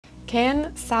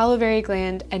Can salivary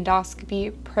gland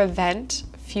endoscopy prevent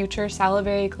future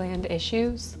salivary gland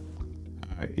issues?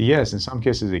 Yes, in some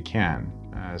cases it can.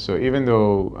 So even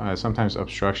though sometimes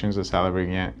obstructions of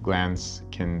salivary glands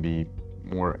can be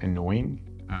more annoying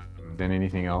than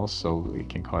anything else, so it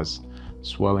can cause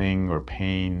swelling or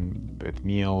pain with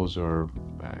meals or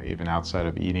even outside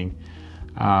of eating.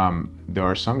 There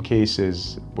are some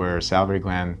cases where salivary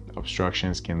gland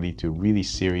obstructions can lead to really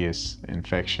serious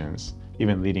infections,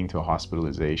 even leading to a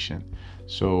hospitalization.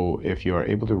 So if you are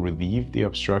able to relieve the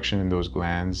obstruction in those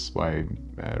glands by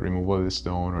removal of the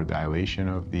stone or dilation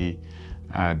of the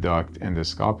duct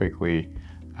endoscopically,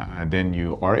 then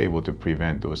you are able to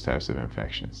prevent those types of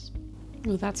infections.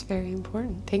 Well, that's very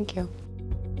important. Thank you.